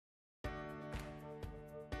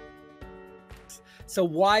works. So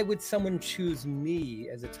why would someone choose me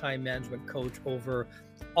as a time management coach over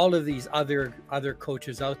all of these other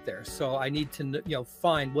coaches out there? So I need to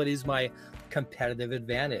find what is my competitive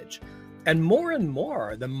advantage. And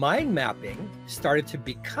more, the mind mapping started to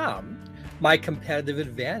become my competitive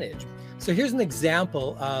advantage. So here's an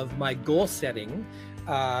example of my goal setting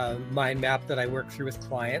mind map that I work through with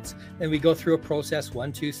clients. And we go through a process,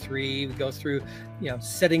 1, 2, 3. We go through,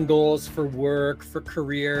 setting goals for work, for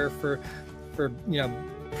career, for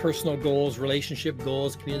personal goals, relationship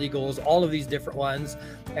goals, community goals, all of these different ones.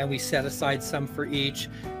 And we set aside some for each.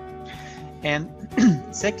 And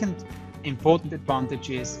second important advantage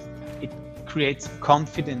is it creates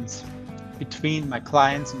confidence between my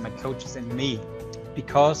clients and my coaches and me,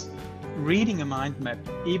 because reading a mind map,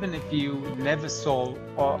 even if you never saw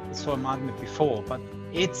a mind map before, but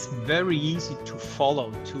it's very easy to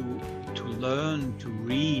follow, to learn, to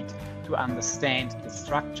read, to understand the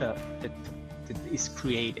structure that is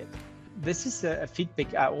created. This is a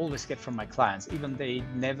feedback I always get from my clients, even they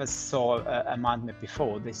never saw a mind map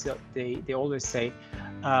before. They always say,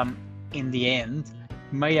 in the end,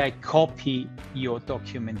 may I copy your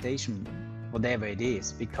documentation, whatever it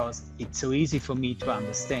is, because it's so easy for me to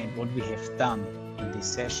understand what we have done in this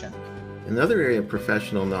session. Another area of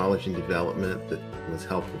professional knowledge and development that was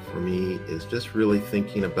helpful for me is just really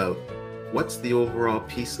thinking about what's the overall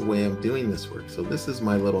piece of the way I'm doing this work. So this is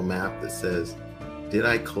my little map that says, did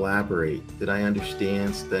I collaborate? Did I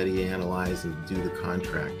understand, study, analyze, and do the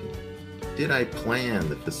contracting? Did I plan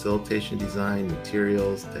the facilitation design,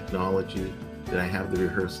 materials, technology? Did I have the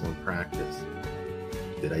rehearsal and practice?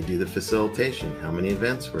 Did I do the facilitation? How many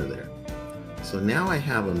events were there? So now I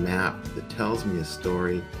have a map that tells me a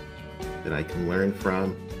story that I can learn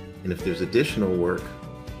from. And if there's additional work,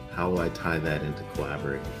 how will I tie that into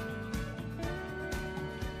collaborating?